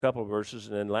couple of verses,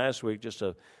 and then last week just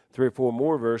 3 or 4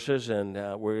 more verses, and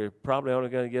we're probably only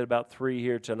going to get about 3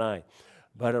 here tonight.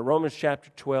 But Romans chapter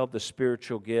 12, the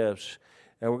spiritual gifts.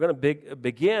 And we're going to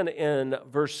begin in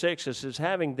verse 6. It says,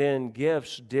 having then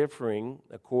gifts differing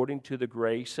according to the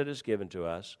grace that is given to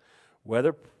us,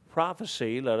 whether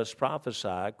prophecy, let us prophesy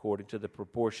according to the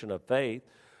proportion of faith,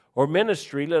 or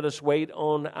ministry, let us wait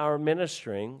on our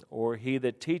ministering, or he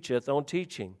that teacheth on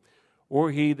teaching, or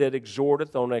he that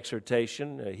exhorteth on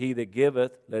exhortation, he that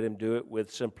giveth, let him do it with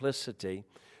simplicity,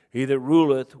 he that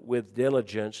ruleth with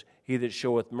diligence, he that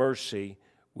showeth mercy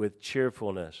with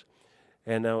cheerfulness.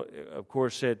 And now, of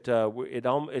course, it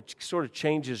sort of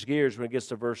changes gears when it gets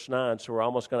to verse 9, so we're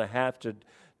almost going to have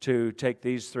to take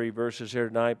these 3 verses here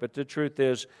tonight. But the truth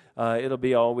is, it'll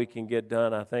be all we can get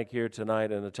done, I think, here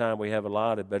tonight in the time we have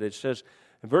allotted. But it says,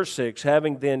 in verse 6,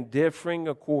 having then differing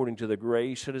according to the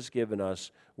grace that is given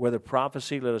us, whether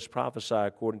prophecy, let us prophesy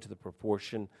according to the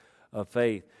proportion of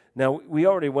faith. Now, we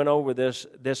already went over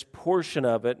this portion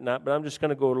of it, but I'm just going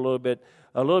to go a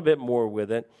little bit more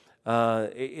with it.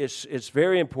 It's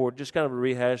very important, just kind of a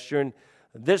rehash. During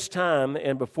this time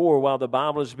and before, while the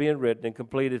Bible is being written and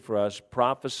completed for us,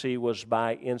 prophecy was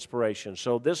by inspiration.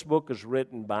 So this book is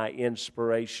written by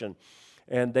inspiration.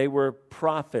 And they were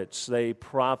prophets. They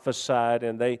prophesied,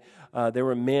 and they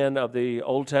were men of the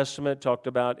Old Testament, talked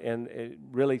about, and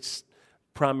really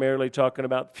primarily talking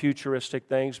about futuristic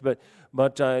things. But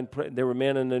there were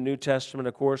men in the New Testament,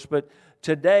 of course. But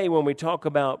today, when we talk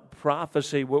about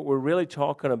prophecy, what we're really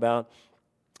talking about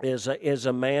is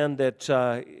a man that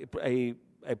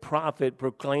a prophet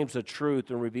proclaims the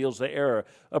truth and reveals the error.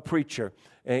 A preacher,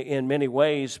 in many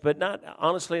ways, but not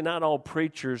all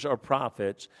preachers are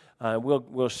prophets.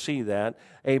 We'll see that.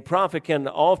 A prophet can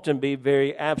often be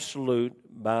very absolute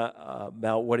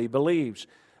about what he believes.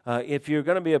 If you're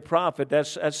going to be a prophet,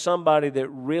 that's somebody that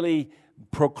really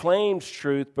proclaims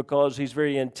truth because he's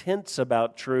very intense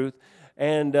about truth,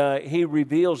 and he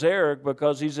reveals error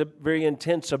because he's very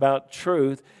intense about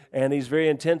truth, and he's very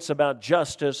intense about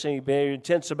justice, and he's very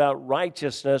intense about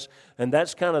righteousness, and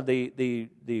that's kind of the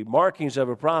markings of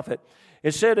a prophet.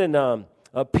 It said in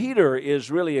Peter is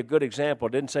really a good example.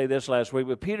 I didn't say this last week,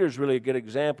 but Peter is really a good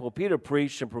example. Peter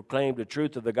preached and proclaimed the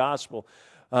truth of the gospel.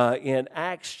 In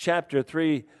Acts chapter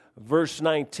 3, verse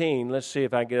 19, let's see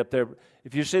if I can get up there.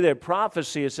 If you see that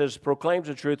prophecy, it says, proclaims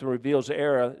the truth and reveals the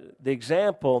error. The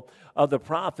example of the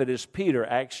prophet is Peter,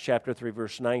 Acts chapter 3,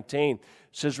 verse 19. It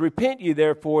says, repent ye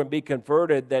therefore and be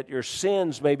converted, that your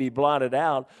sins may be blotted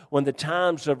out when the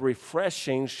times of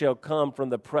refreshing shall come from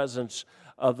the presence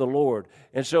of the Lord.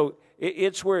 And so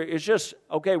it's just,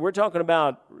 okay, we're talking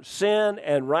about sin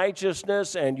and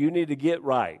righteousness, and you need to get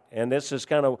right. And this is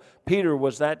kind of, Peter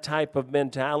was that type of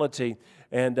mentality.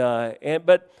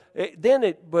 But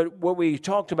what we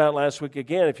talked about last week,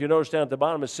 again, if you notice down at the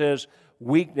bottom, it says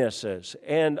weaknesses.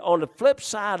 And on the flip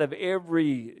side of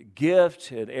every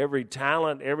gift and every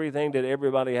talent, everything that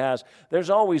everybody has,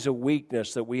 there's always a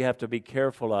weakness that we have to be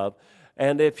careful of.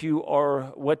 And if you are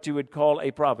what you would call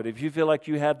a prophet, if you feel like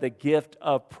you have the gift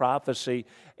of prophecy,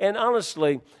 and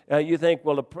honestly, you think,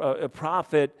 well, a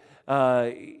prophet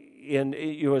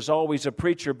is always a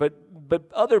preacher, but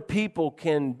other people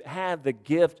can have the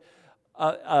gift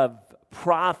of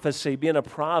prophecy, being a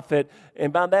prophet,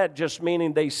 and by that just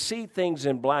meaning they see things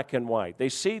in black and white. They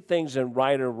see things in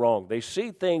right or wrong. They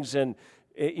see things in,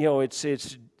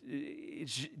 it's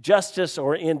justice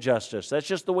or injustice. That's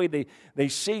just the way they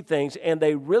see things, and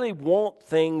they really want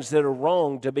things that are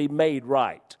wrong to be made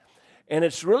right. And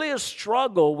it's really a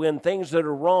struggle when things that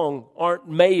are wrong aren't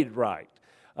made right.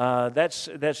 That's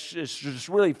just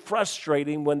really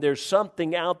frustrating when there's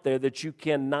something out there that you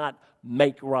cannot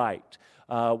make right.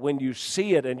 When you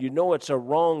see it and you know it's a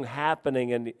wrong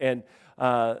happening, and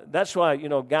that's why,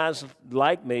 guys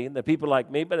like me, the people like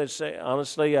me, but it's,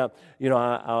 honestly,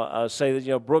 I'll say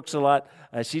that, Brooks a lot,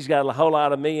 she's got a whole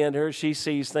lot of me in her. She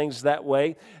sees things that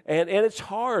way. And it's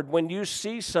hard when you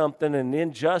see something, an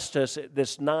injustice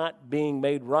that's not being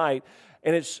made right.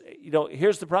 And it's,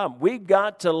 here's the problem. We've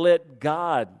got to let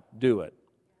God do it.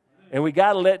 And we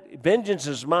got to let, vengeance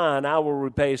is mine, I will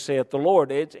repay, saith the Lord.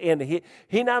 And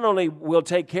he not only will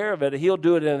take care of it, he'll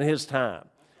do it in his time.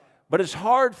 But it's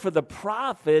hard for the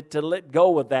prophet to let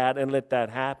go of that and let that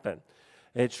happen.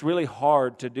 It's really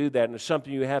hard to do that, and it's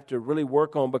something you have to really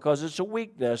work on because it's a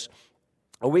weakness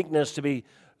to be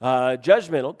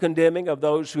judgmental, condemning of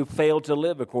those who fail to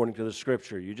live according to the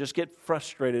Scripture. You just get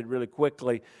frustrated really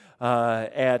quickly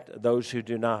at those who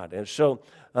do not. And so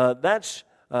that's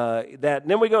that. And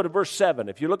then we go to verse 7.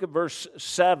 If you look at verse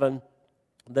 7,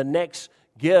 the next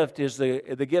gift is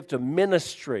the gift of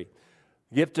ministry.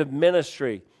 Gift of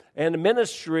ministry. And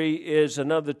ministry is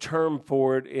another term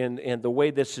for it in the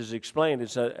way this is explained.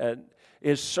 It's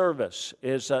is service,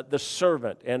 is the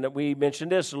servant. And we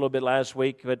mentioned this a little bit last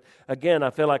week, but again,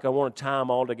 I feel like I want to tie them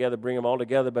all together, bring them all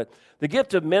together. But the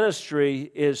gift of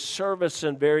ministry is service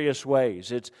in various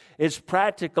ways. It's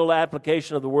practical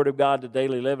application of the Word of God to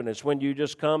daily living. It's when you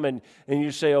just come and you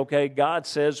say, okay, God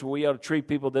says we ought to treat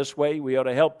people this way, we ought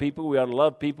to help people, we ought to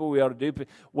love people, we ought to do,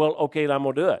 well, okay, I'm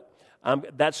going to do it.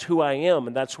 That's who I am,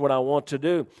 and that's what I want to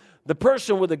do. The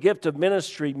person with the gift of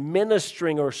ministry,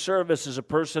 ministering or service, is a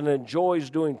person that enjoys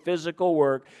doing physical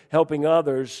work, helping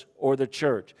others or the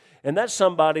church. And that's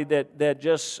somebody that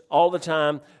just all the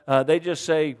time, they just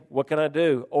say, what can I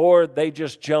do? Or they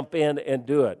just jump in and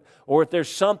do it. Or if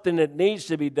there's something that needs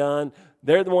to be done,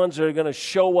 they're the ones that are going to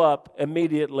show up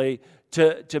immediately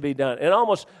to be done. And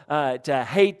almost to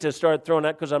hate to start throwing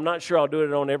that, because I'm not sure I'll do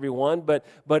it on every one, but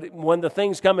when the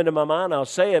things come into my mind, I'll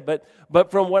say it. But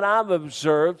from what I've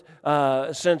observed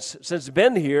since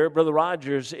been here, Brother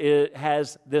Rogers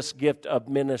has this gift of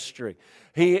ministry.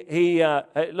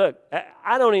 Look,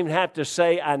 I don't even have to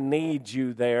say I need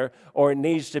you there or it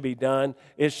needs to be done.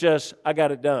 It's just, I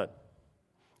got it done.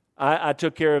 I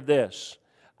took care of this.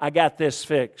 I got this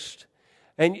fixed.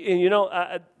 And you know,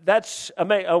 that's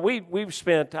amazing. We've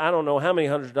spent, I don't know how many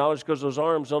 $100s because those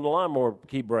arms on the lawnmower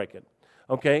keep breaking.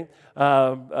 Okay?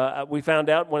 We found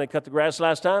out when they cut the grass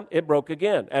last time, it broke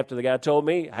again. After the guy told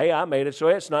me, hey, I made it so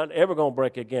it's not ever going to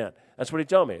break again. That's what he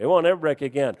told me. It won't ever break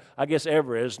again. I guess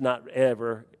ever is not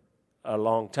ever a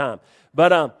long time.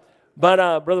 But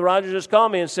Brother Rogers just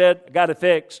called me and said, I got it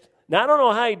fixed. Now, I don't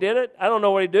know how he did it. I don't know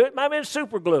what he did. It might have been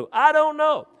super glue. I don't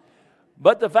know.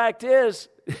 But the fact is,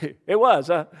 it was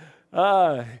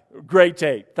great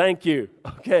tape. Thank you.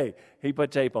 Okay, he put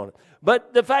tape on it.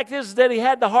 But the fact is that he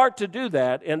had the heart to do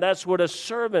that, and that's what a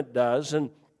servant does.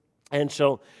 And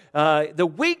so the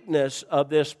weakness of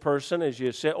this person, as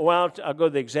you said, well, I'll go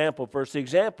to the example first. The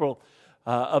example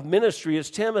of ministry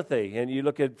is Timothy. And you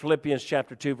look at Philippians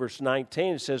chapter 2, verse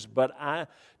 19. It says, but I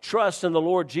trust in the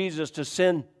Lord Jesus to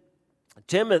send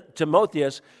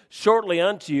Timotheus shortly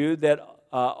unto you, that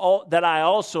I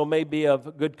also may be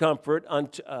of good comfort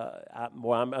unto,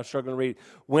 I'm struggling to read,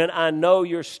 when I know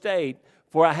your state,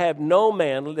 for I have no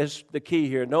man, this is the key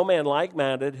here, no man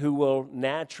like-minded who will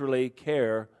naturally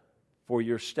care for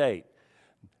your state.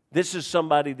 This is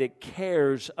somebody that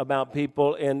cares about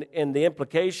people, and the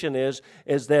implication is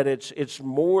that it's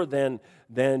more than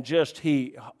just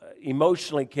he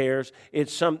emotionally cares.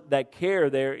 It's that care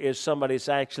there is somebody that's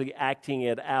actually acting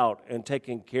it out and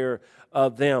taking care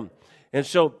of them. And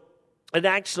so, and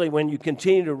actually, when you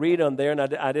continue to read on there, and I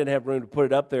didn't have room to put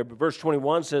it up there, but verse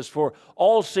 21 says, for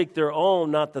all seek their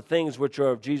own, not the things which are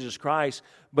of Jesus Christ,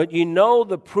 but you know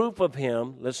the proof of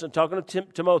him, listen, talking to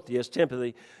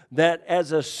Timothy, that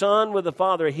as a son with the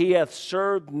Father, he hath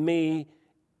served me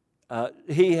in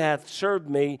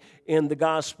the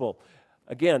gospel.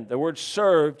 Again, the word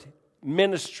served,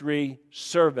 ministry,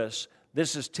 service.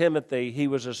 This is Timothy. He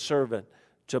was a servant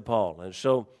to Paul. And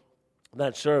so,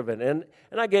 that servant. And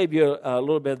I gave you a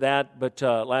little bit of that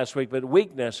last week, but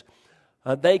weakness,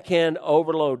 they can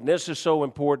overload. And this is so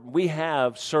important. We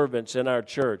have servants in our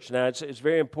church. Now, it's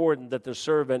very important that the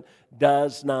servant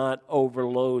does not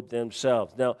overload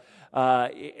themselves. Now,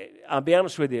 I'll be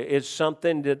honest with you, it's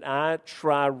something that I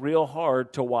try real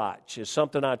hard to watch. It's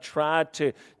something I try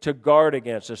to guard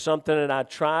against. It's something that I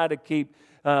try to keep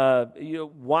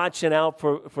watching out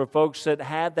for folks that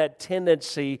have that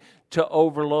tendency to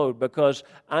overload, because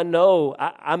I know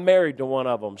I'm married to one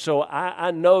of them. So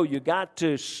I know you got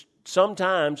to,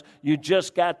 sometimes you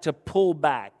just got to pull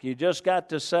back. You just got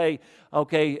to say,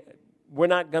 okay, we're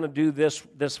not going to do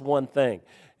this one thing.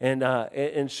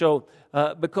 And so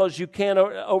because you can't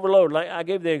overload. Like I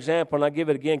gave the example, and I give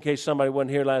it again in case somebody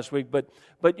wasn't here last week. But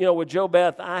you know, with Jo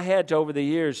Beth, I had to, over the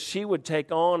years, she would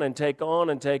take on and take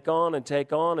on and take on and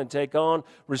take on and take on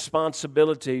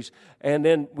responsibilities. And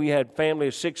then we had family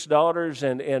of 6 daughters,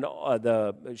 and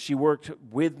she worked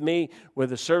with me with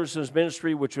the services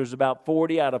ministry, which was about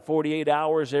 40 out of 48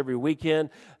 hours every weekend.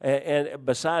 And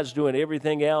besides doing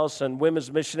everything else, and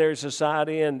Women's Missionary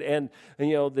Society, and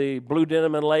you know, the blue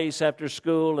denim and lace after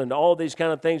school, and all these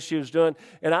kind of things she was doing.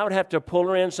 And I would have to pull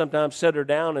her in, sometimes set her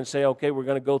down and say, okay, we're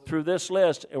going to go through this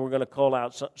list, and we're going to call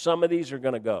out. Some of these are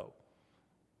going to go.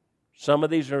 Some of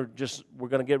these are just, we're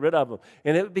going to get rid of them.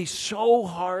 And it would be so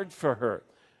hard for her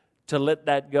to let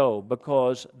that go,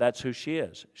 because that's who she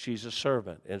is. She's a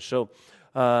servant. And so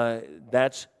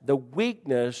that's the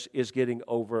weakness, is getting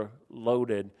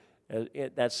overloaded.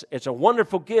 It's a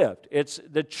wonderful gift.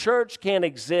 The church can't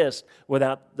exist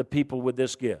without the people with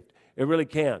this gift. It really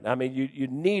can. I mean, you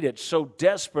need it so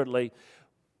desperately,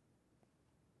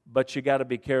 but you got to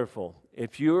be careful.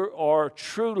 If you're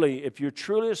truly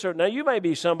a certain, now you may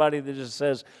be somebody that just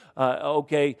says,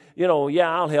 okay,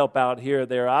 I'll help out here or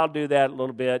there. I'll do that a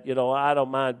little bit, I don't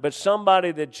mind. But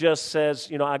somebody that just says,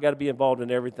 I got to be involved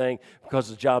in everything because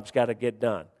the job's got to get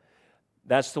done.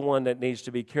 That's the one that needs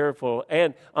to be careful.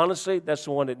 And honestly, that's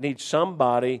the one that needs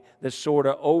somebody that's sort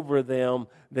of over them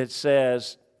that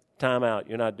says, time out,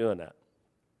 you're not doing that.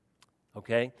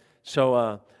 Okay?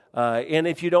 So, and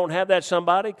if you don't have that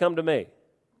somebody, come to me.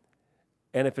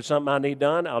 And if it's something I need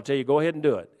done, I'll tell you, go ahead and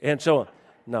do it. And so,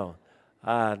 no.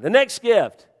 The next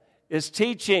gift is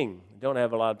teaching. Don't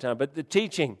have a lot of time, but the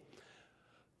teaching.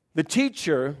 The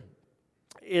teacher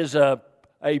is a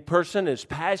person is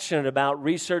passionate about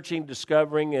researching,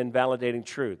 discovering, and validating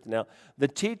truth. Now, the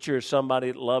teacher is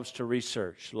somebody that loves to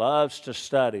research, loves to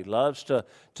study, loves to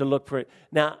look for it.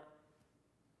 Now,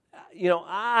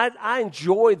 I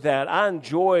enjoy that. I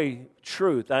enjoy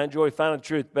truth. I enjoy finding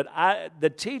truth. But the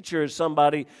teacher is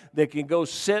somebody that can go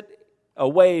sit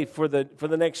away for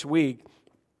the next week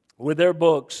with their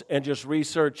books and just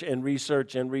research and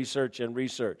research and research and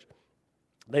research.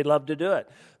 They love to do it.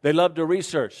 They love to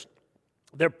research.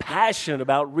 They're passionate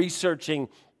about researching,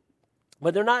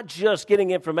 but they're not just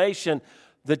getting information.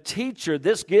 The teacher,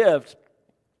 this gift,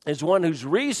 is one who's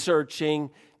researching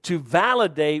to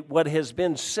validate what has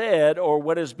been said or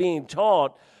what is being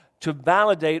taught, to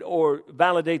validate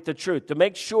the truth, to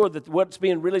make sure that what's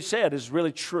being really said is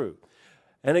really true.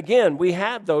 And again, we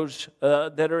have those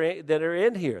that are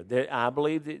in here. I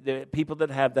believe the people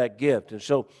that have that gift. And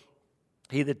so,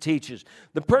 he that teaches.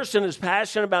 The person is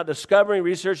passionate about discovering,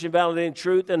 researching, validating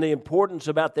truth, and the importance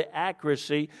about the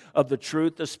accuracy of the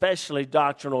truth, especially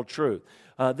doctrinal truth.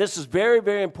 This is very,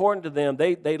 very important to them.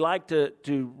 They like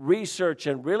to research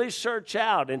and really search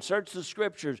out and search the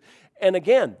Scriptures. And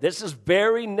again, this is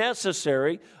very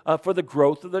necessary for the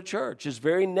growth of the church. It's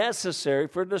very necessary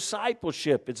for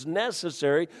discipleship. It's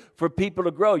necessary for people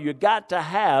to grow. You got to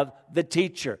have the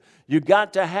teacher. You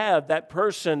got to have that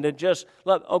person that just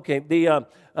love. Okay,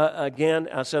 again,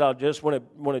 I said I'll just when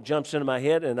it jumps into my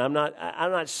head, and I'm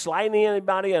not slighting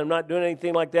anybody. I'm not doing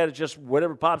anything like that. It's just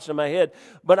whatever pops in my head.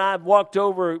 But I've walked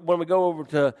over when we go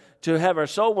over to have our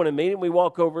soul winning meeting. We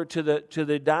walk over to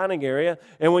the dining area,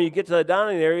 and when you get to the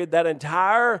dining area, that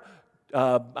entire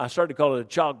I started to call it a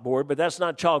chalkboard, but that's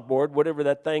not chalkboard. Whatever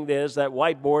that thing is, that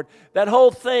whiteboard, that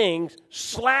whole thing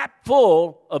slapped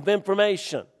full of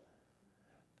information.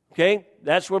 Okay,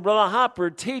 that's where Brother Hopper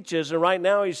teaches, and right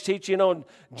now he's teaching on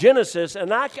Genesis,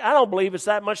 and I don't believe it's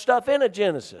that much stuff in a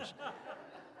Genesis.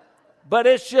 But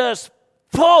it's just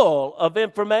full of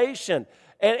information,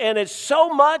 and it's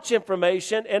so much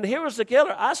information, and here was the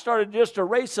killer. I started just to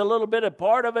erase a little bit of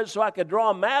part of it so I could draw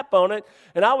a map on it,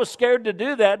 and I was scared to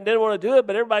do that and didn't want to do it,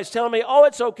 but everybody's telling me, oh,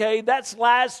 it's okay, that's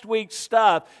last week's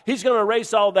stuff. He's going to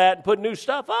erase all that and put new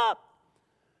stuff up.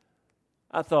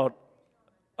 I thought,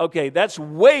 okay, that's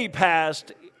way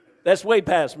past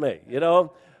me,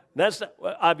 That's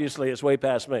obviously it's way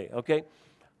past me, okay?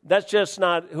 That's just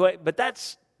not but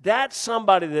that's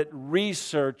somebody that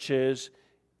researches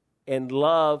and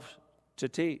loves to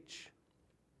teach.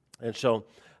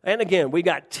 And again, we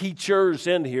got teachers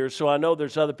in here, so I know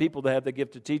there's other people that have the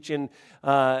gift of teaching,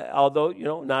 although,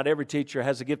 not every teacher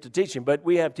has a gift of teaching, but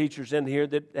we have teachers in here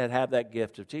that have that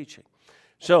gift of teaching.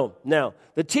 So, now,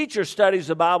 the teacher studies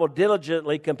the Bible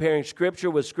diligently, comparing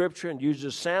Scripture with Scripture, and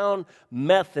uses sound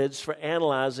methods for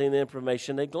analyzing the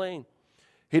information they glean.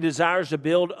 He desires to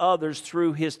build others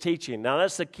through his teaching. Now,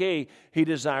 that's the key. He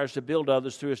desires to build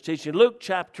others through his teaching. Luke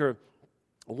chapter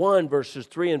 1, verses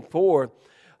 3 and 4,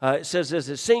 it says this,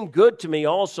 "It seemed good to me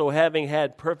also, having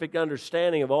had perfect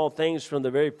understanding of all things from the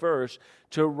very first,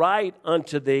 to write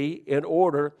unto thee in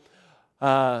order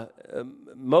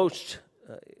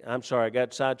I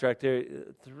got sidetracked there.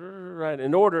 Right.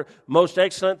 In order, most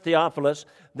excellent Theophilus,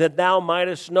 that thou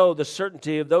mightest know the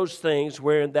certainty of those things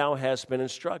wherein thou hast been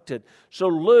instructed." So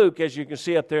Luke, as you can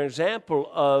see up there, an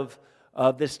example of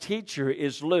this teacher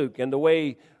is Luke. And the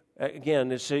way,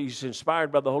 again, he's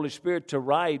inspired by the Holy Spirit to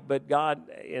write, but God,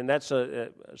 and that's a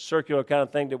circular kind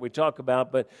of thing that we talk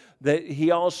about, but that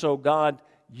God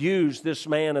used this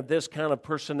man of this kind of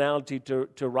personality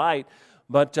to write.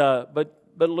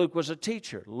 But Luke was a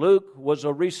teacher. Luke was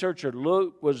a researcher.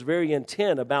 Luke was very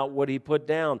intent about what he put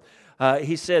down.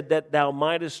 He said that thou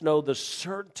mightest know the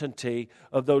certainty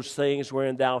of those things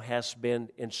wherein thou hast been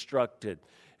instructed.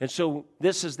 And so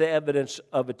this is the evidence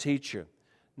of a teacher.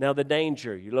 Now the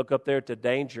danger, you look up there at the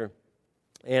danger,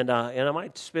 and I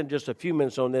might spend just a few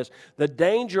minutes on this. The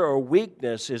danger or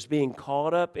weakness is being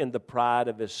caught up in the pride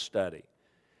of his study.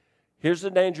 Here's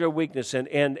the danger of weakness.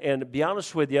 And to be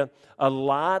honest with you, a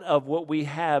lot of what we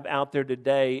have out there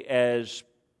today as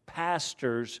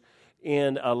pastors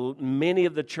in many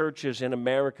of the churches in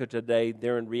America today,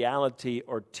 they're in reality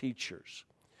are teachers.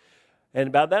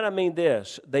 And by that I mean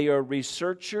this: they are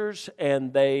researchers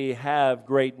and they have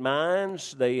great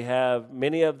minds. They have,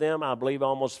 many of them, I believe,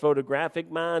 almost photographic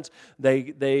minds.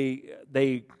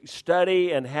 They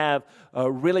study and have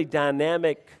really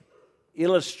dynamic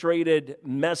illustrated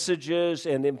messages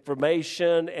and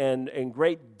information and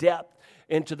great depth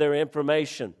into their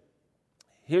information.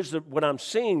 Here's what I'm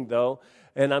seeing, though,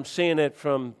 and I'm seeing it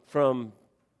from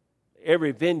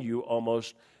every venue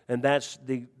almost, and that's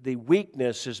the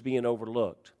weakness is being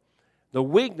overlooked. The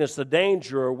weakness, the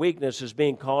danger or weakness is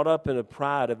being caught up in the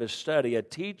pride of his study. A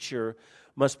teacher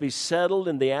must be settled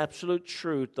in the absolute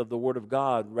truth of the Word of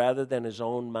God rather than his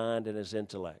own mind and his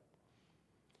intellect.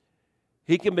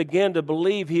 He can begin to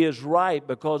believe he is right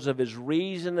because of his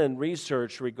reason and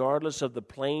research, regardless of the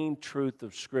plain truth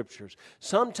of Scriptures.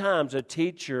 Sometimes a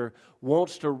teacher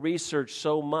wants to research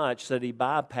so much that he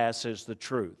bypasses the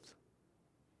truth.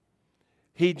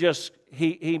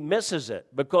 He misses it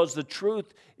because the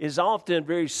truth is often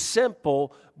very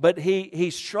simple, but he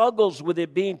struggles with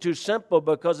it being too simple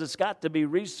because it's got to be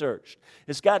researched.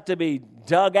 It's got to be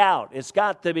dug out. It's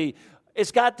got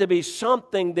to be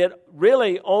something that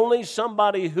really only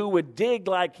somebody who would dig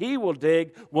like he will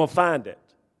dig will find it.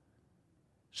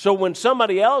 So when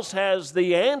somebody else has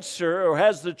the answer or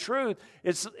has the truth,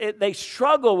 they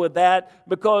struggle with that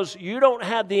because you don't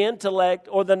have the intellect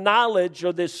or the knowledge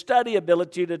or the study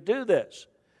ability to do this.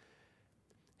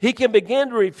 He can begin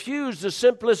to refuse the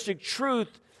simplistic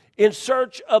truth in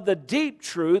search of the deep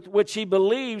truth, which he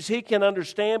believes he can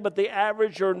understand, but the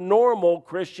average or normal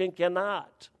Christian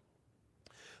cannot.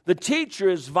 The teacher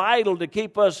is vital to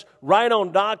keep us right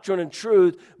on doctrine and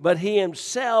truth, but he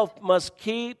himself must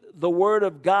keep the Word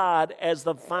of God as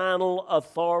the final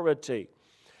authority.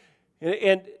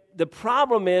 And the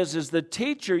problem is the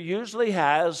teacher usually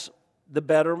has the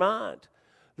better mind.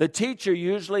 The teacher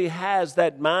usually has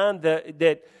that mind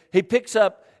that he picks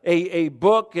up a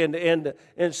book and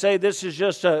say this is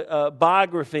just a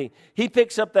biography. He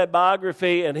picks up that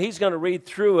biography and he's going to read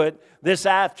through it this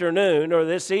afternoon or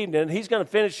this evening. He's going to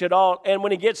finish it all, and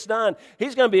when he gets done,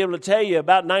 he's going to be able to tell you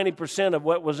about 90% of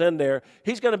what was in there.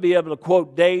 He's going to be able to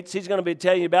quote dates. He's going to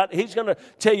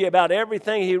tell you about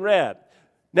everything he read.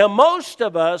 Now, most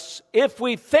of us, if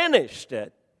we finished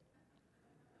it,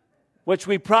 which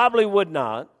we probably would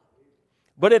not,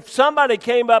 but if somebody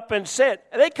came up and said,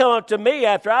 they come up to me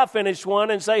after I finish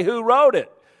one and say, who wrote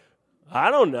it?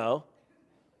 I don't know.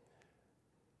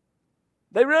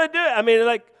 They really do. I mean,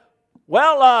 like,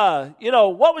 well,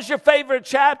 what was your favorite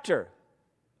chapter?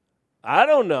 I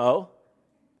don't know.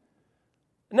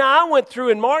 Now, I went through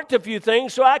and marked a few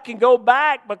things so I can go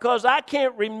back because I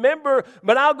can't remember,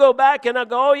 but I'll go back and I'll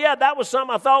go, oh, yeah, that was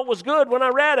something I thought was good when I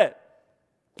read it.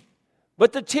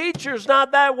 But the teacher's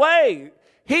not that way.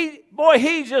 He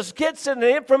just gets in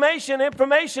the information.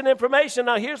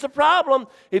 Now, here's the problem.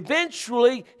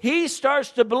 Eventually, he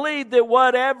starts to believe that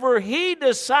whatever he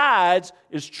decides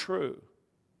is true.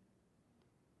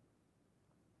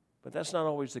 But that's not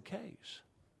always the case.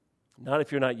 Not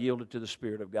if you're not yielded to the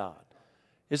Spirit of God.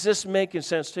 Is this making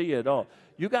sense to you at all?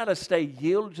 You got to stay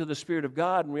yielded to the Spirit of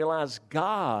God and realize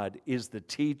God is the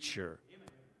teacher.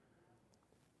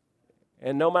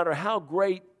 And no matter how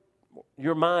great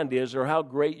your mind is or how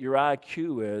great your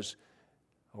IQ is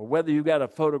or whether you've got a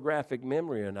photographic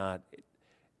memory or not,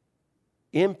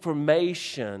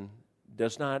 information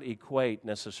does not equate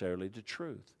necessarily to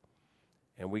truth.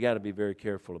 And we got to be very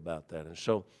careful about that. And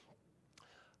so,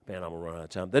 man, I'm going to run out of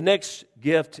time. The next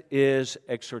gift is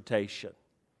exhortation.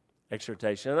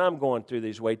 Exhortation. And I'm going through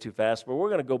these way too fast, but we're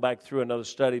going to go back through another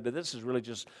study, but this is really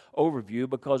just overview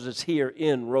because it's here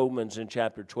in Romans in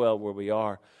chapter 12 where we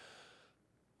are.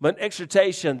 But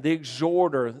exhortation, the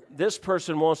exhorter, this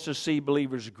person wants to see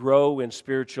believers grow in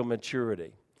spiritual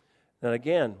maturity. And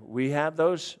again, we have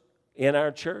those in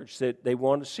our church that they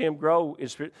want to see them grow.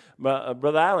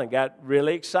 Brother Allen got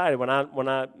really excited when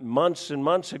I months and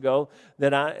months ago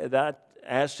that I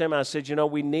asked him. I said,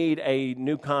 we need a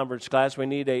new conference class. We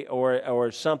need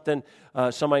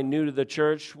somebody new to the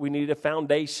church. We need a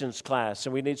foundations class,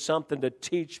 and we need something to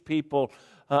teach people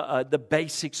the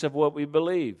basics of what we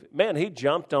believe. Man, he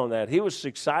jumped on that. He was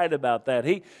excited about that.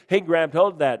 He grabbed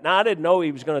hold of that. Now, I didn't know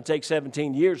he was going to take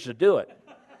 17 years to do it.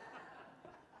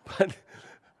 But,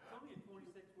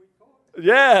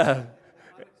 yeah.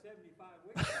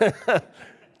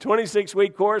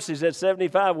 26-week course, he's at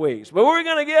 75 weeks. But we're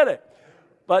going to get it.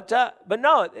 But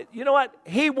no, you know what?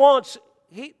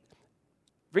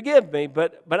 Forgive me,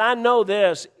 but I know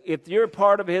this. If you're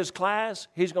part of his class,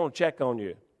 he's going to check on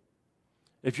you.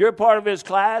 If you're a part of his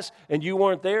class and you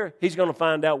weren't there, he's going to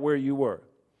find out where you were.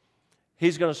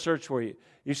 He's going to search for you.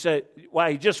 You say,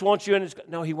 why, he just wants you in his...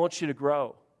 No, he wants you to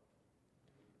grow.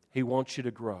 He wants you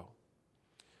to grow.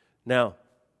 Now,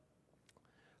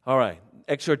 all right,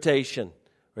 exhortation.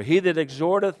 For he that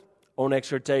exhorteth on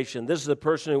exhortation. This is the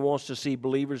person who wants to see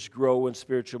believers grow in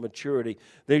spiritual maturity.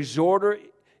 The exhorter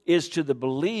is to the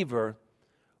believer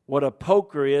what a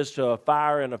poker is to a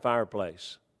fire in a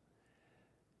fireplace.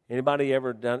 Anybody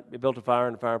ever built a fire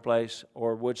in a fireplace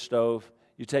or a wood stove?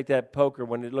 You take that poker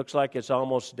when it looks like it's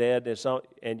almost dead,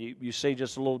 and you see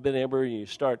just a little bit of ember, and you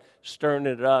start stirring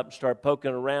it up, start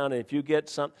poking around, and if you get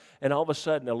something, and all of a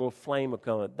sudden a little flame will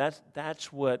come.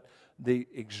 That's what the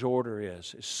exhorter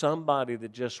is somebody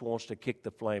that just wants to kick the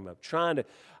flame up.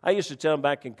 I used to tell them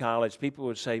back in college, people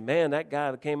would say, man, that guy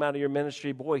that came out of your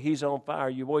ministry, boy, he's on fire.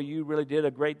 You really did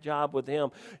a great job with him.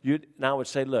 And I would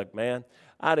say, look, man,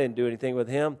 I didn't do anything with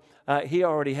him. He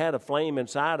already had a flame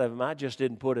inside of him. I just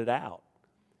didn't put it out.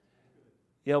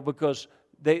 Because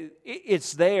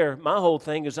it's there. My whole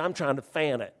thing is I'm trying to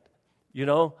fan it.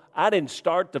 I didn't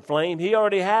start the flame. He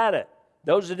already had it.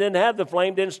 Those that didn't have the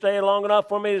flame didn't stay long enough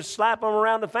for me to slap them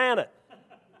around to fan it.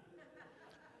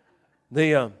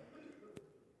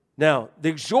 Now, the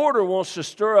exhorter wants to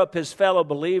stir up his fellow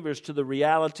believers to the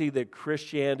reality that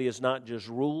Christianity is not just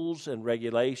rules and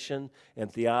regulation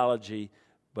and theology,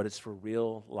 but it's for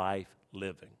real life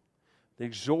living. The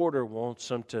exhorter wants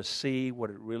them to see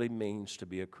what it really means to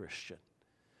be a Christian.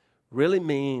 Really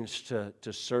means to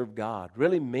serve God.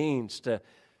 Really means to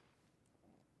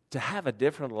have a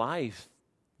different life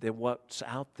than what's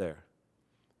out there.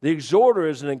 The exhorter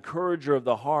is an encourager of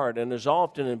the heart and is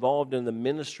often involved in the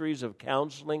ministries of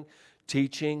counseling,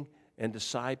 teaching, and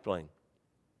discipling.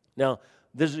 Now,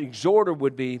 this exhorter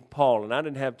would be Paul, and I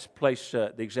didn't have to place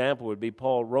the example would be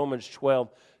Paul, Romans 12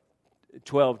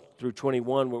 through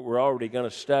 21, what we're already going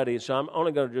to study, so I'm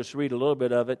only going to just read a little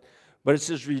bit of it. But it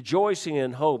says, rejoicing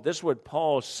in hope. This is what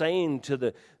Paul's saying to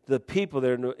the people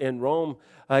there in Rome.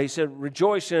 He said,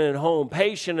 rejoicing in hope,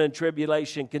 patient in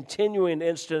tribulation, continuing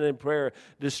instant in prayer,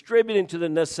 distributing to the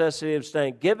necessity of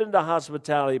staying, giving to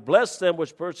hospitality, bless them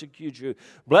which persecute you,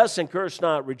 bless and curse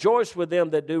not, rejoice with them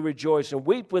that do rejoice, and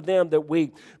weep with them that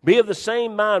weep. Be of the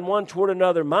same mind one toward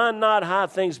another, mind not high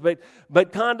things,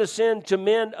 but condescend to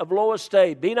men of low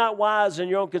estate. Be not wise in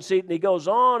your own conceit. And he goes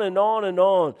on and on and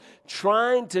on,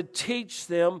 trying to teach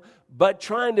them,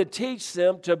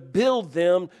 to build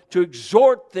them, to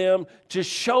exhort them, to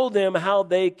show them how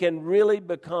they can really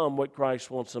become what Christ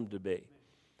wants them to be.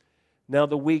 Now,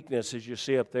 the weakness, as you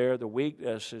see up there, the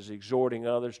weakness is exhorting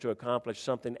others to accomplish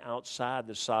something outside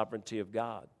the sovereignty of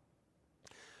God.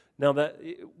 Now,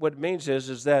 what it means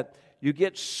is that you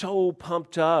get so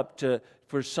pumped up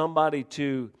for somebody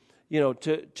to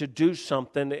do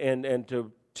something and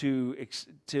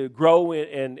to grow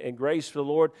in grace for the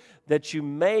Lord, that you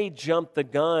may jump the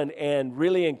gun and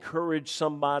really encourage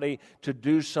somebody to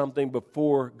do something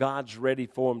before God's ready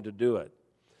for them to do it.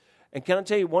 And can I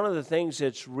tell you, one of the things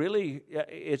that's really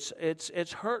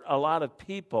it's hurt a lot of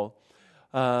people.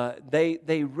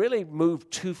 They really move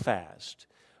too fast.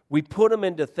 We put them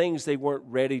into things they weren't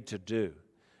ready to do.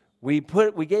 We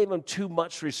gave them too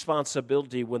much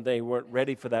responsibility when they weren't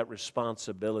ready for that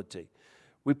responsibility.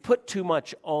 We put too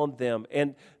much on them,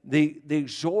 and the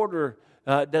exhorter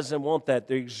doesn't want that.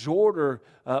 The exhorter,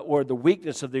 or the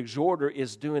weakness of the exhorter,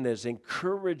 is doing this,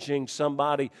 encouraging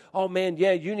somebody. Oh man,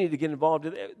 yeah, you need to get involved.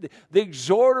 The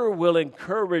exhorter will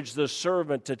encourage the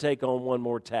servant to take on one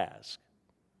more task.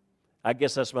 I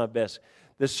guess that's my best.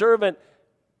 The servant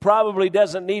probably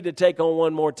doesn't need to take on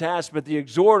one more task, but the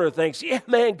exhorter thinks, yeah,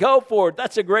 man, go for it.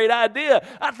 That's a great idea.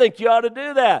 I think you ought to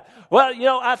do that. Well,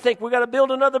 I think we got to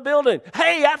build another building.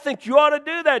 Hey, I think you ought to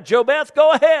do that, JoBeth.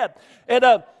 Go ahead. And,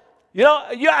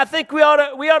 I think we ought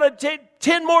to take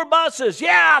 10 more buses.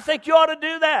 Yeah, I think you ought to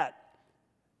do that.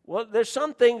 Well, there's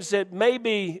some things that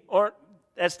maybe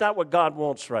that's not what God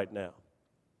wants right now.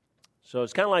 So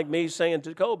it's kind of like me saying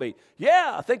to Colby,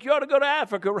 yeah, I think you ought to go to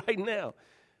Africa right now.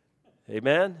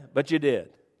 Amen? But you did.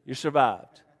 You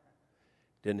survived.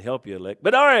 Didn't help you a lick.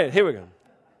 But all right, here we go.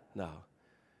 No.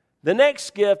 The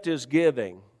next gift is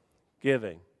giving.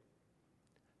 Giving.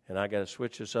 And I got to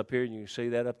switch this up here, and you can see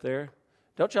that up there.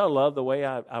 Don't y'all love the way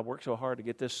I work so hard to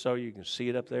get this so you can see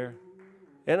it up there?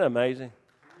 Isn't it amazing?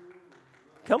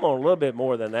 Come on, a little bit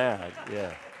more than that.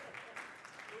 Yeah.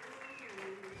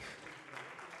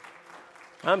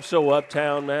 I'm so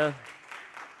uptown, man.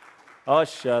 Oh,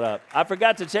 shut up. I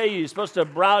forgot to tell you, you're supposed to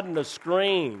broaden the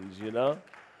screens,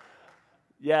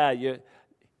 Yeah,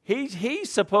 He's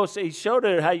supposed to, he showed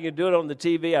it how you can do it on the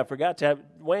TV. I forgot to have,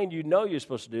 Wayne, you know you're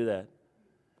supposed to do that.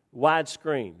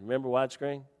 Widescreen. Remember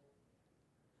widescreen?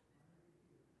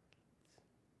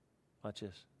 Watch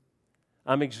this.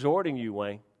 I'm exhorting you,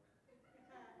 Wayne.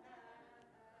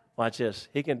 Watch this.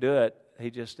 He can do it.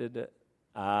 He just did it.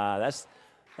 That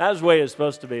was the way it's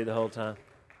supposed to be the whole time.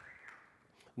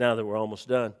 Now that we're almost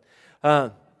done.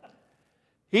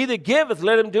 He that giveth,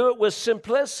 let him do it with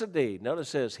simplicity.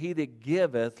 Notice this. He that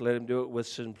giveth, let him do it with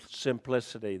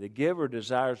simplicity. The giver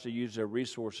desires to use their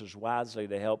resources wisely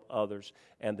to help others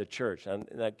and the church. And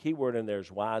that key word in there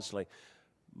is wisely.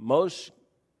 Most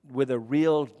with a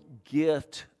real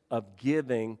gift of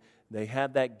giving, they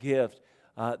have that gift.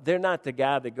 They're not the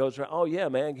guy that goes around, oh, yeah,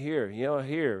 man, here,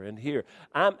 here and here.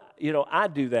 I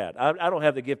do that. I don't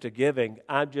have the gift of giving.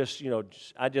 I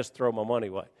just throw my money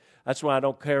away. That's why I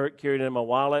don't carry it in my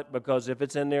wallet, because if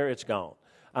it's in there, it's gone.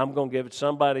 I'm going to give it to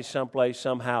somebody, someplace,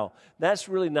 somehow. That's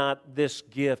really not this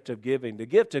gift of giving. The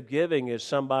gift of giving is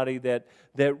somebody the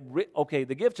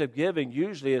gift of giving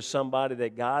usually is somebody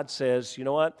that God says, you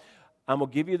know what? I'm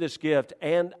going to give you this gift,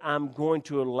 and I'm going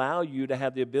to allow you to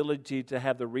have the ability to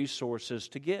have the resources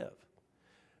to give.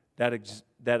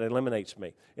 That eliminates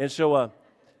me. And so,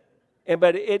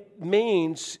 but it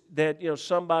means that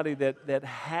somebody that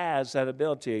has that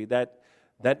ability,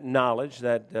 that knowledge,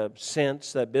 that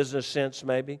sense, that business sense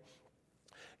maybe.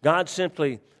 God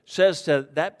simply says to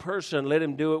that person, let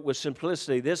him do it with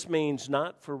simplicity. This means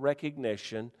not for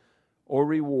recognition or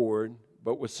reward,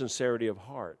 but with sincerity of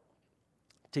heart.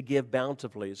 To give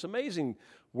bountifully. It's an amazing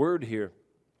word here.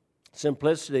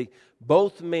 Simplicity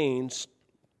both means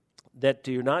that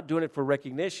you're not doing it for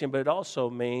recognition, but it also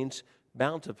means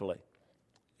bountifully.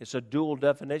 It's a dual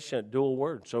definition, a dual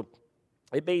word. So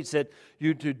it means that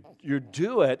you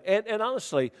do it. And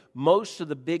honestly, most of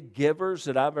the big givers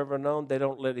that I've ever known, they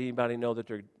don't let anybody know that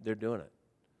they're doing it.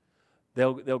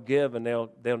 They'll give, and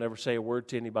they'll never say a word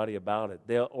to anybody about it.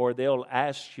 They'll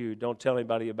ask you, don't tell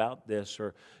anybody about this,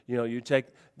 or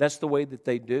that's the way that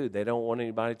they do. They don't want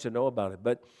anybody to know about it.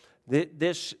 But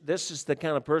this is the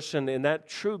kind of person, and that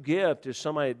true gift is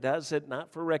somebody that does it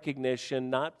not for recognition,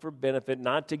 not for benefit,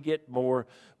 not to get more,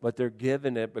 but they're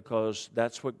giving it because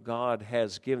that's what God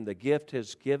has given. The gift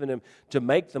has given them to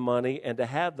make the money and to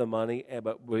have the money,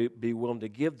 but be willing to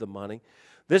give the money.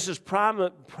 This is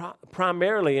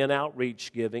primarily an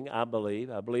outreach giving, I believe.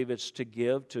 I believe it's to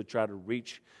give, to try to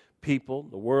reach people,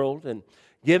 the world, and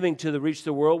giving to reach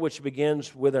the world, which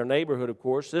begins with our neighborhood, of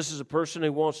course. This is a person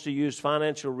who wants to use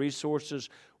financial resources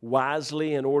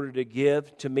wisely in order to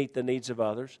give, to meet the needs of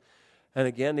others. And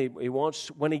again,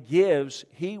 when he gives,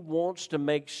 he wants to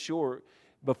make sure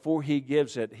before he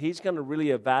gives it, he's going to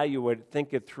really evaluate it,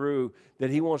 think it through, that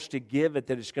he wants to give it,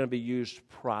 that it's going to be used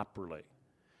properly.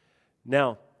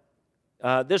 Now,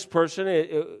 this person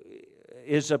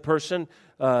is a person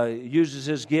uses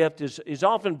his gift, is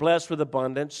often blessed with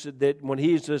abundance, that when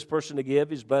he uses this person to give,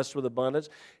 he's blessed with abundance.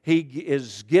 He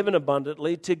is given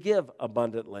abundantly to give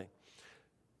abundantly.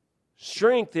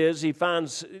 Strength is, he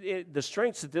finds, the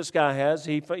strengths that this guy has,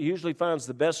 he usually finds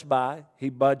the best buy,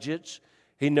 he budgets,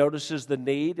 he notices the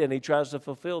need, and he tries to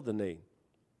fulfill the need.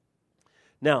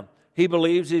 Now, he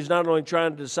believes he's not only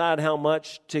trying to decide how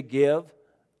much to give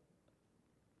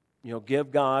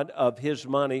God of his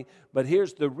money. But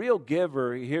here's the real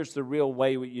giver. Here's the real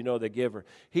way the giver.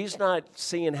 He's not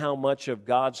seeing how much of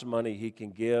God's money he can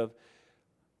give.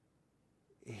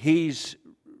 He's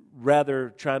rather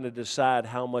trying to decide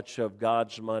how much of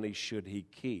God's money should he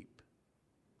keep.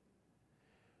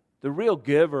 The real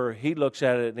giver, he looks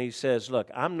at it and he says, look,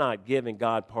 I'm not giving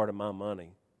God part of my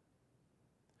money.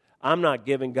 I'm not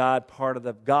giving God part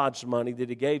of God's money that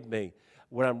he gave me.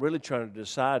 What I'm really trying to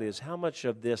decide is how much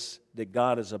of this that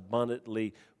God has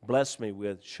abundantly blessed me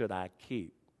with should I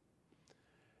keep?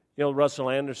 Russell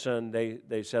Anderson,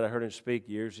 they said, I heard him speak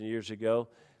years and years ago.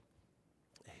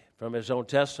 From his own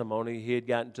testimony, he had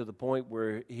gotten to the point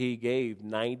where he gave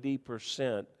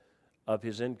 90% of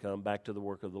his income back to the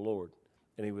work of the Lord,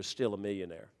 and he was still a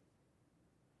millionaire.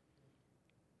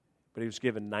 But he was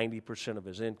giving 90% of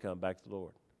his income back to the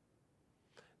Lord.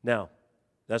 Now,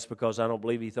 that's because I don't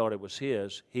believe he thought it was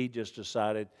his. He just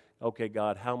decided, okay,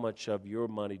 God, how much of your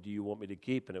money do you want me to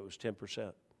keep? And it was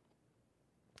 10%.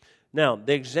 Now,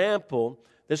 the example,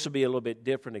 this will be a little bit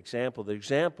different example. The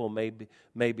example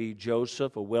may be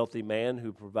Joseph, a wealthy man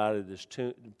who provided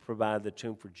the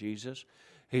tomb for Jesus.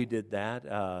 He did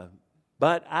that.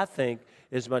 But I think,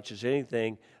 as much as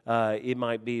anything, it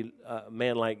might be a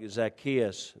man like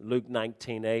Zacchaeus, Luke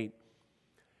 19:8.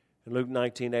 In Luke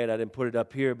 19:8, I didn't put it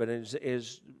up here, but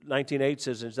 19:8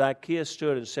 says, and Zacchaeus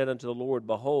stood and said unto the Lord,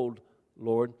 Behold,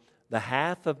 Lord, the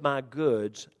half of my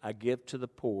goods I give to the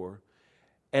poor.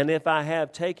 And if I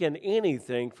have taken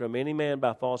anything from any man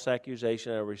by false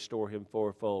accusation, I restore him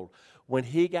fourfold. When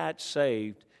he got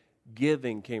saved,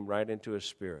 giving came right into his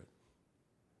spirit.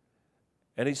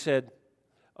 And he said,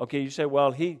 okay, you say,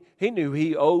 well, he knew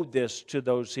he owed this to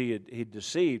those he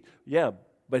deceived. Yeah,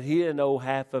 but he didn't owe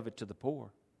half of it to the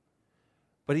poor.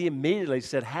 But he immediately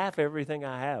said, half everything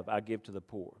I have, I give to the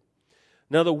poor.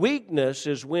 Now, the weakness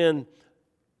is when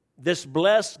this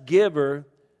blessed giver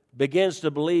begins to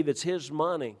believe it's his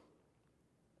money.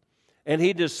 And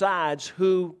he decides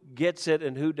who gets it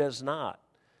and who does not.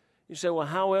 You say, well,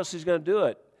 how else is he going to do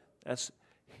it?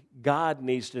 God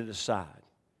needs to decide.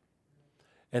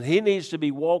 And he needs to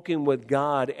be walking with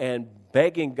God and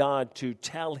begging God to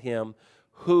tell him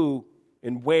who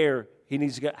and where he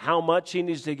needs to give, how much he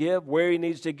needs to give, where he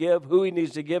needs to give, who he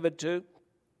needs to give it to.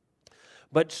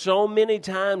 But so many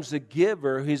times the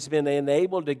giver who's been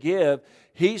enabled to give,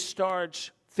 he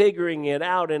starts figuring it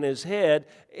out in his head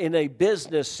in a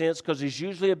business sense, because he's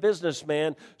usually a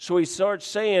businessman. So he starts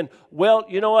saying, well,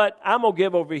 you know what, I'm going to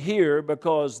give over here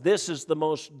because this is the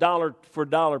most dollar for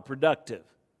dollar productive.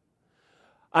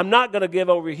 I'm not going to give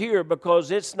over here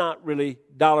because it's not really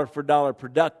dollar for dollar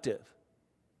productive.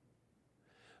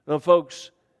 Now,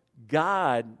 folks,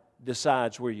 God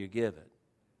decides where you give it.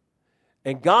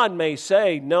 And God may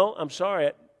say, no, I'm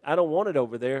sorry, I don't want it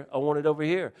over there. I want it over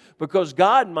here. Because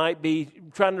God might be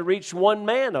trying to reach one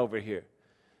man over here.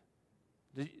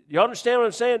 Do you understand what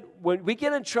I'm saying? When we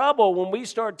get in trouble when we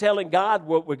start telling God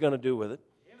what we're going to do with it.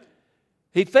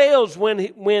 He fails when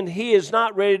he is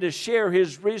not ready to share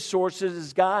his resources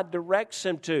as God directs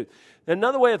him to.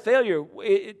 Another way of failure,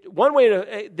 one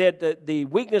way that the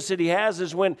weakness that he has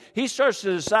is when he starts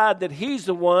to decide that he's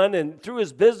the one, and through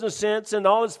his business sense and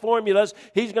all his formulas,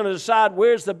 he's going to decide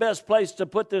where's the best place to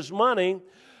put this money.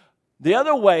 The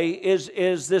other way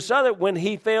is this other, when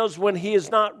he fails, when he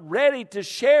is not ready to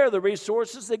share the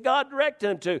resources that God directed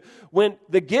him to. When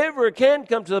the giver can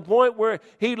come to the point where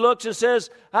he looks and says,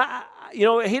 he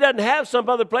doesn't have some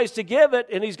other place to give it,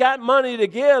 and he's got money to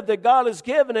give that God has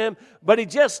given him, but he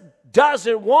just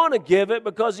doesn't want to give it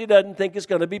because he doesn't think it's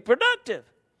going to be productive.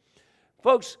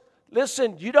 Folks,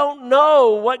 listen, you don't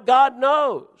know what God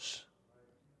knows.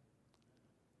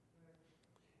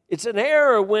 It's an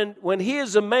error when he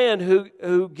is a man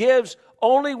who gives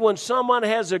only when someone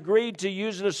has agreed to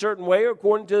use it a certain way or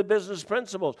according to the business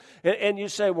principles. And you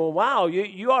say, well, wow,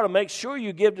 you ought to make sure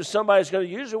you give to somebody who's going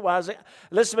to use it wisely.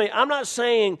 Listen to me, I'm not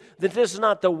saying that this is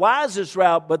not the wisest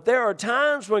route, but there are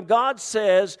times when God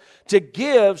says to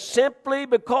give simply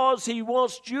because he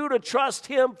wants you to trust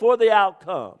him for the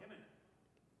outcome.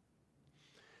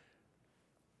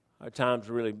 Our time's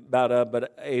really about up,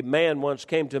 but a man once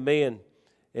came to me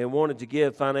and wanted to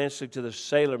give financially to the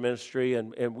sailor ministry,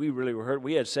 and we really were hurt.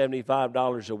 We had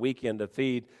 $75 a weekend to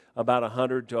feed about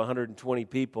 100 to 120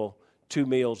 people, 2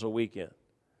 meals a weekend.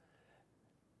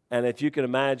 And if you can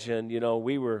imagine,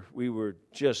 we were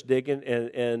just digging.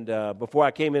 And before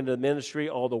I came into the ministry,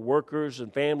 all the workers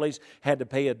and families had to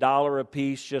pay $1 a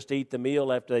piece just to eat the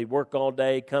meal after they work all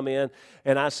day, come in.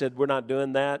 And I said, we're not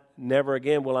doing that. Never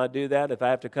again will I do that. If I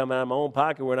have to come out of my own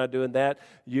pocket, we're not doing that.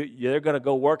 They're going to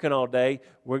go working all day.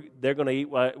 They're going to eat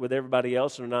with everybody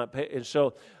else and not pay. And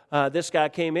so this guy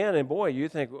came in, and boy, you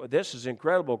think, well, this is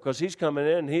incredible, because he's coming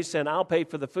in and he's saying, I'll pay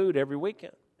for the food every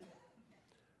weekend.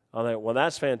 I thought, well,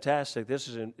 that's fantastic. This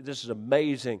is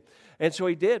amazing. And so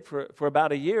he did for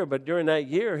about a year. But during that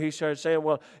year, he started saying,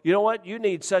 well, you know what? You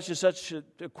need such and such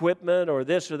equipment or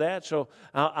this or that, so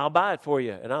I'll buy it for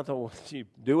you. And I thought, well, you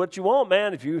do what you want,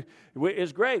 man.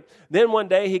 It's great. Then one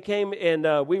day he came, and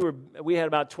we had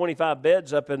about 25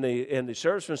 beds up in the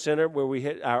service center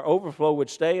where our overflow would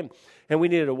stay, and we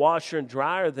needed a washer and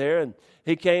dryer there. And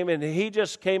he came in, he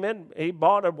just came in, he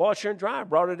bought a washer and dryer,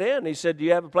 brought it in. He said, do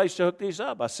you have a place to hook these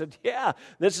up? I said, yeah,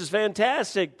 this is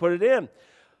fantastic. Put it in.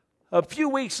 A few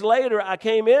weeks later, I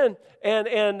came in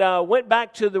and went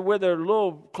back to where the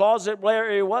little closet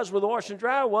area was, where the washer and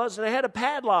dryer was, and it had a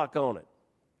padlock on it.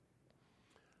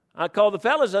 I called the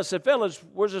fellas. I said, fellas,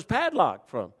 where's this padlock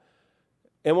from?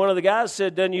 And one of the guys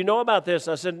said, "Then you know about this?"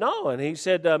 I said, "No." And he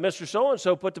said, "Mr.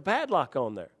 So-and-so put the padlock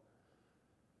on there."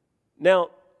 Now,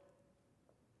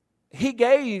 he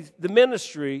gave the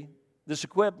ministry this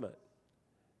equipment.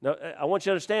 Now, I want you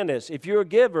to understand this. If you're a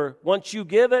giver, once you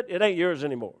give it, it ain't yours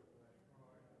anymore.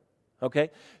 Okay?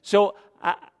 So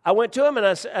I went to him and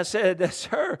I said,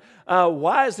 sir,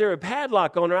 why is there a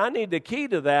padlock on there? I need the key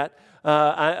to that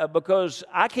because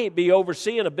I can't be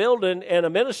overseeing a building and a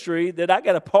ministry that I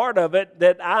got a part of it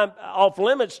that I'm off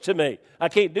limits to me. I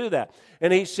can't do that.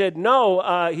 And he said,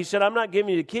 no. He said, I'm not giving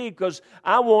you the key because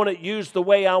I want it used the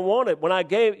way I want it. When I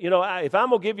gave, if I'm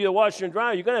going to give you a washer and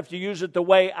dryer, you're going to have to use it the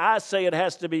way I say it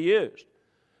has to be used.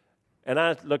 And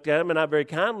I looked at him and I very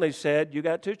kindly said, you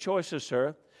got two choices,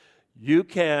 sir. You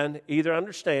can either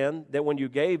understand that when you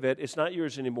gave it, it's not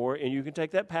yours anymore, and you can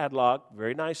take that padlock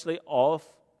very nicely off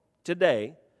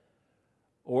today,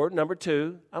 or number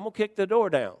two, I'm going to kick the door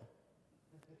down.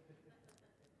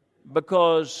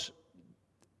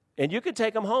 And you can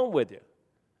take them home with you.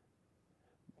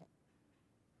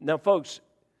 Now, folks,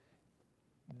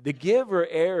 the giver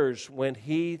errs when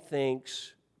he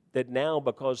thinks that now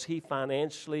because he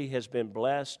financially has been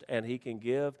blessed and he can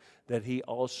give, that he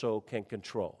also can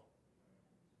control.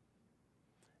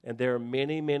 And there are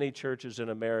many, many churches in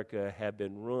America have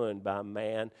been ruined by a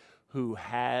man who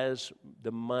has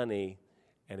the money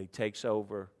and he takes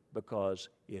over because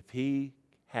if he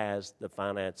has the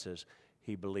finances,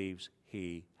 he believes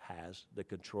he has the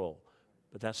control.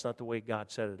 But that's not the way God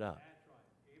set it up.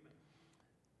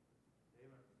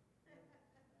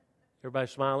 Everybody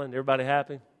smiling? Everybody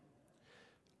happy?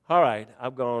 All right,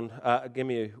 I've gone. Give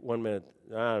me 1 minute.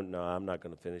 No, I'm not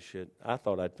going to finish it. I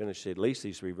thought I'd finish at least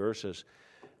these 3 verses.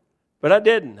 But I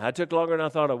didn't. I took longer than I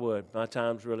thought I would. My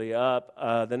time's really up.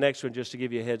 The next one, just to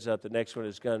give you a heads up, the next one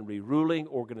is going to be ruling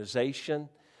organization.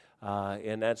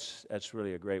 And that's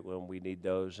really a great one. We need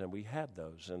those, and we have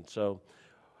those. And so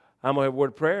I'm going to have a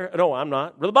word of prayer. No, I'm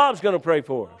not. Brother Bob's going to pray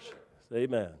for us.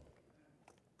 Amen.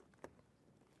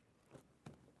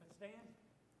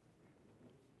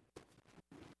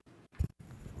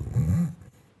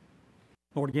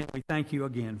 Lord, again, we thank you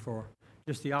again for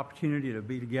just the opportunity to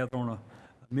be together on a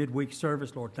midweek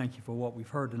service. Lord, thank you for what we've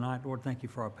heard tonight. Lord, thank you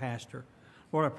for our pastor. Lord, I